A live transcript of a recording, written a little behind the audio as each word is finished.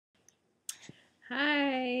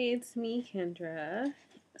Hi, it's me, Kendra.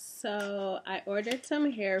 So I ordered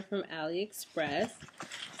some hair from AliExpress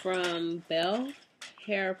from Bele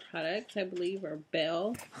Hair Products, I believe, or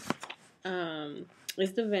Bele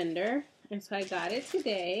is the vendor. And so I got it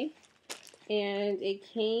today, and it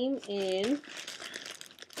came in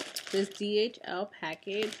this DHL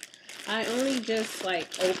package. I only just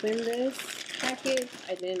opened this package.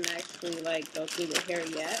 I didn't actually go through the hair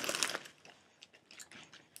yet.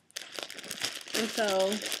 And so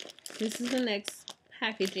this is the next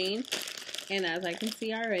packaging, and as I can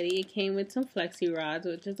see already, it came with some flexi rods,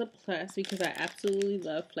 which is a plus because I absolutely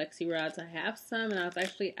love flexi rods. I have some, and I was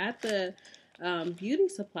actually at the beauty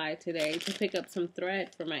supply today to pick up some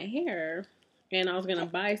thread for my hair, and I was gonna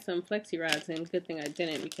buy some flexi rods, and good thing I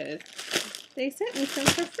didn't because they sent me some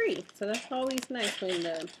for free. So that's always nice when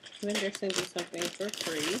the vendor sends you something for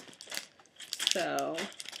free. So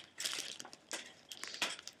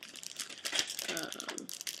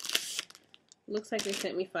looks like they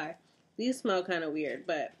sent me 5. These smell kind of weird,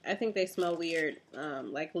 but I think they smell weird,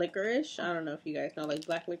 like licorice. I don't know if you guys know, like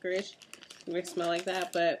black licorice. They smell like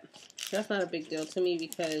that, but that's not a big deal to me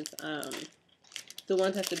because the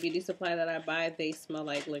ones at the beauty supply that I buy, they smell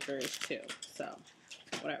like licorice too. So,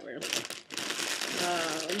 whatever.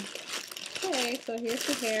 Okay, so here's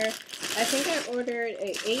the hair. I think I ordered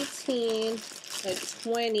a 18, a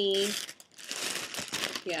 20.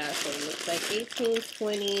 Yeah, so it looks like 18,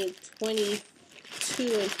 20, 22,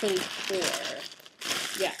 and 24.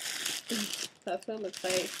 Yeah, that's what it looks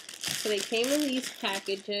like. So they came in these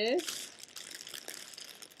packages,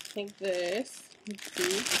 like this. Let's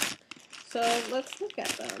see. So let's look at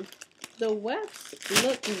them. The wefts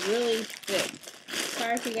look really thick.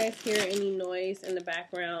 Sorry if you guys hear any noise in the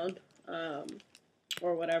background,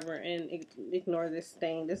 or whatever, and ignore this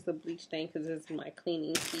stain. This is the bleach stain because this is my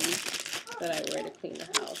cleaning tea that I wear to clean the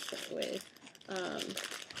house with.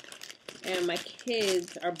 And my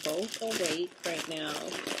kids are both awake right now.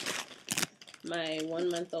 My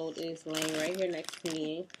 1-month-old is laying right here next to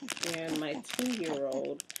me, and my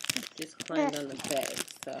 2-year-old just climbed on the bed.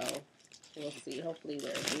 So we'll see. Hopefully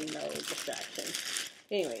there'll be no distraction.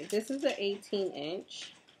 Anyway, this is an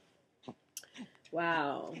 18-inch.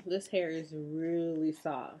 Wow, this hair is really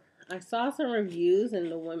soft. I saw some reviews,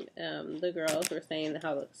 and the girls were saying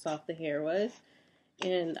how soft the hair was,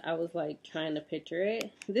 and I was trying to picture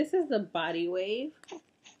it. This is the body wave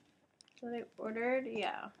that I ordered.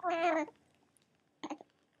 Yeah. What are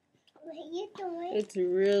you doing? It's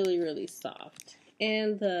really, really soft,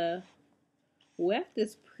 and the weft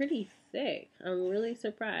is pretty thick. I'm really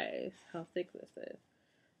surprised how thick this is.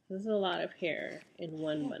 This is a lot of hair in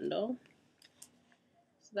one bundle.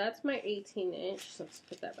 So that's my 18-inch. So let's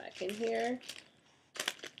put that back in here.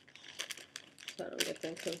 So I don't get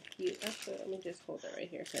them confused. Actually, let me just hold it right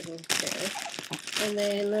here so I can compare. And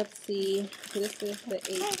then let's see. This is the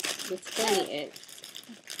 20-inch.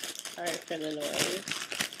 Sorry for the noise.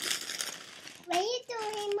 What are you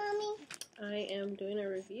doing, Mommy? I am doing a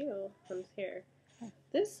review on this hair.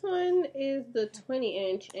 This one is the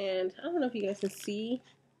 20-inch, and I don't know if you guys can see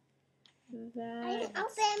that. I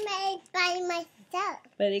opened it by myself.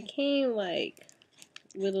 But it came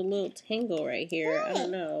with a little tangle right here. I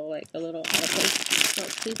don't know, a little out of place. Oh,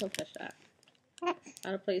 please don't touch that.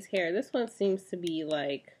 Out of place hair. This one seems to be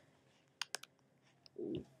I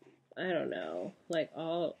don't know,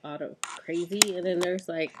 all out of crazy. And then there's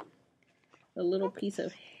a little piece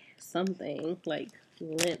of something,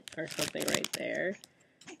 lint or something right there.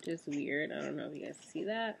 Just weird. I don't know if you guys see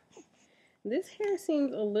that. This hair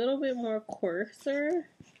seems a little bit more coarser,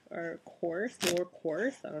 or more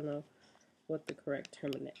coarse. I don't know what the correct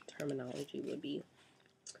terminology would be.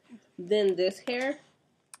 Than this hair.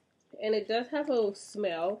 And it does have a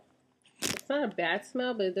smell. It's not a bad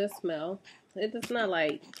smell, but it does smell. It does not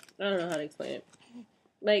I don't know how to explain it.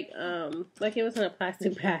 Like it was in a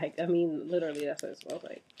plastic bag. I mean, literally that's what it smells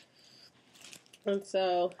like. And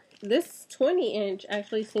so this 20-inch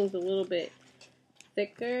actually seems a little bit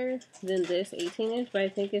thicker than this 18-inch, but I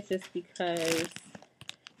think it's just because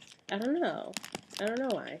I don't know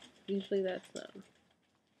why. Usually that's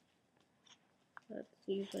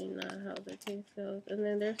usually not how the case goes. And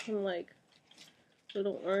then there's some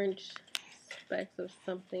little orange specks of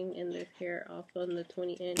something in this hair also in the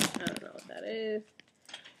 20-inch. I don't know what that is.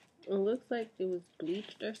 It looks like it was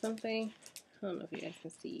bleached or something. I don't know if you guys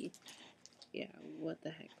can see. Yeah, what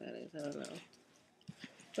the heck that is. I don't know.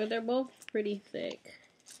 But they're both pretty thick.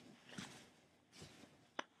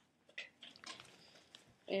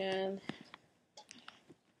 And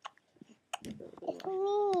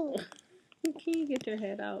can you get your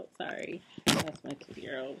head out? Sorry. That's my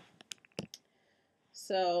 2-year-old.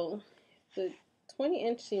 So the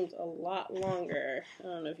 20-inch seems a lot longer. I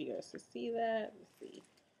don't know if you guys can see that. Let's see.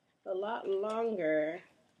 A lot longer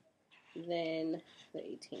than the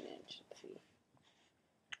 18-inch. Let's see.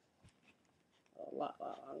 A lot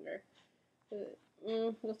longer. But,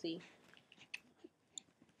 we'll see.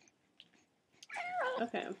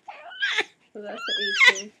 Okay. So that's the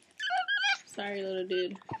 18. Sorry, little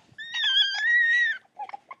dude.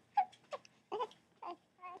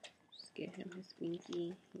 Just get him his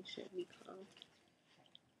binky. He should be calm.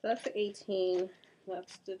 So that's the 18.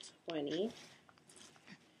 That's the 20.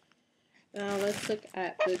 Now let's look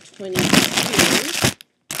at the 22.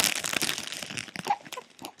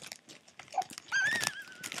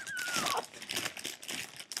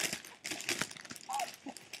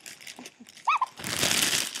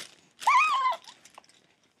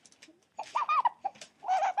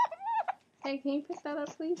 Hey, can you pick that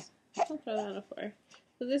up, please? Don't throw that on the floor.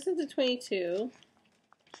 So this is the 22.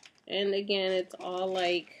 And again, it's all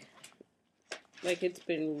like it's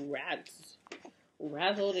been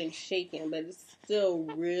razzled and shaken, but it's still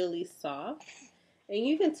really soft. And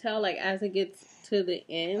you can tell, like, as it gets to the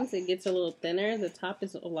ends, it gets a little thinner. The top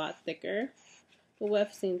is a lot thicker. The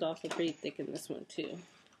weft seems also pretty thick in this one, too.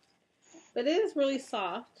 But it is really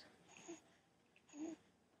soft.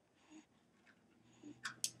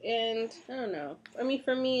 And, I don't know. I mean,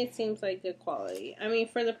 for me, it seems like good quality. I mean,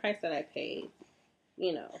 for the price that I paid,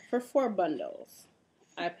 you know, for 4 bundles,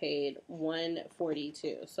 I paid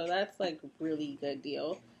 $142. So that's, like, a really good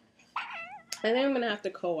deal. I think I'm going to have to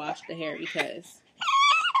co-wash the hair because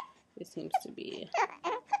it seems to be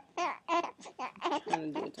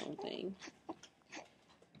trying to do its own thing.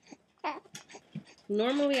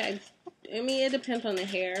 Normally, I mean, it depends on the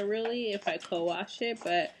hair, really, if I co-wash it,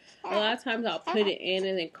 but a lot of times I'll put it in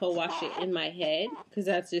and then co-wash it in my head, because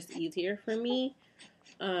that's just easier for me,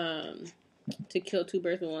 to kill 2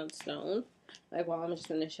 birds with 1 stone. Like, while I'm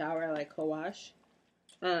just in the shower, I like co-wash,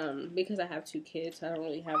 because I have 2 kids, so I don't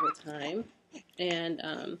really have the time, and,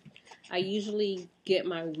 I usually get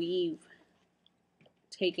my weave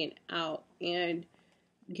taken out and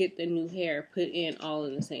get the new hair put in all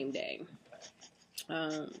in the same day.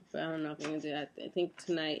 But I don't know if I'm going to do that. I think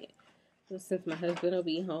tonight, since my husband will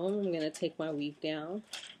be home, I'm going to take my weave down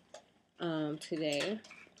today.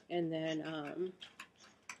 And then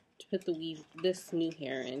put this new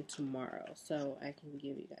hair in tomorrow. So I can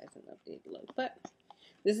give you guys an updated look. But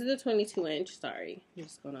this is a 22-inch. Sorry. I'm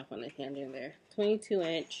just going off on a tangent there.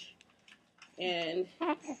 22-inch. And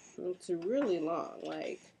it's really long.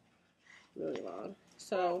 Like, really long.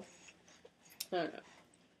 So, I don't know.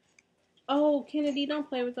 Oh, Kennedy, don't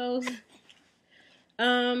play with those.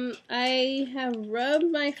 I have rubbed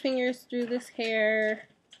my fingers through this hair,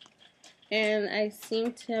 and I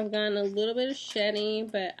seem to have gotten a little bit of shedding,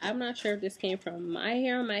 but I'm not sure if this came from my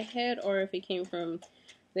hair on my head or if it came from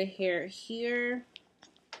the hair here.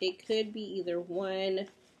 It could be either one.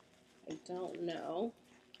 I don't know.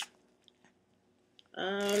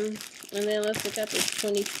 And then let's look at this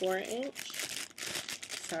 24-inch.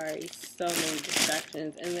 Sorry, so many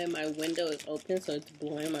distractions. And then my window is open, so it's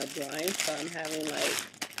blowing my blinds, so I'm having, like,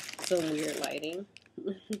 some weird lighting.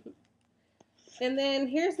 And then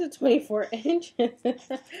here's the 24-inch.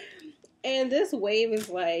 And this wave is,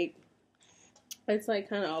 like, it's, like,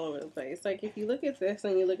 kind of all over the place. Like, if you look at this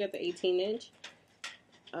and you look at the 18-inch,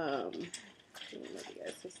 I don't know if you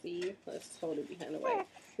guys can see. Let's hold it behind the wave.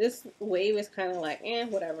 This wave is kind of like,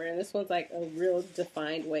 whatever. And this one's, like, a real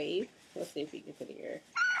defined wave. Let's see if we can put it here.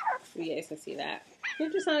 You guys can see that.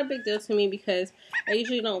 It's just not a big deal to me because I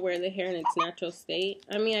usually don't wear the hair in its natural state.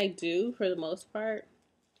 I mean, I do for the most part.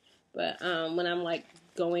 But when I'm, like,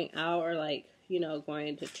 going out or, like, you know,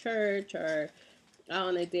 going to church or out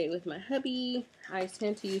on a date with my hubby, I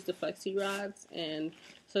tend to use the flexi rods. And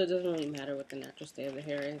so it doesn't really matter what the natural state of the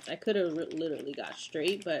hair is. I could have literally got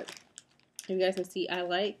straight, but if you guys can see, I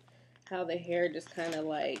like how the hair just kind of,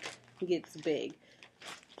 like, gets big.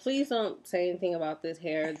 Please don't say anything about this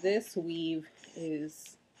hair. This weave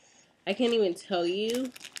is, I can't even tell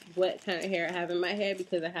you what kind of hair I have in my head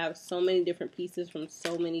because I have so many different pieces from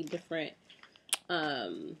so many different hair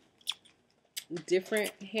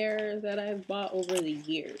that I've bought over the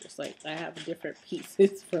years. Like, I have different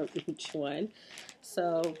pieces from each one.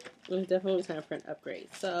 So, it's definitely time for an upgrade.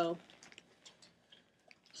 So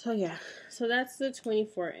yeah. So that's the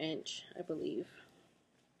 24-inch, I believe.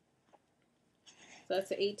 So that's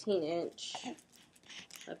the 18-inch,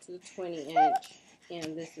 that's the 20-inch,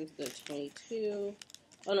 and this is the 22.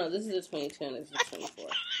 Oh no, this is the 22 and this is the 24, I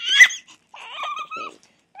think.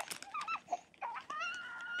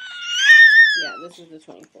 Yeah, this is the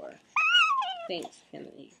 24. Thanks,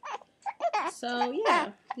 Kennedy. So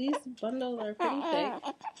yeah, these bundles are pretty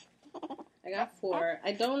thick. I got 4.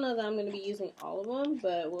 I don't know that I'm going to be using all of them,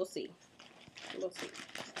 but we'll see. We'll see.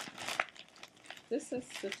 This is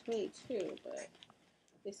the 22, but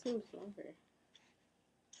it seems longer.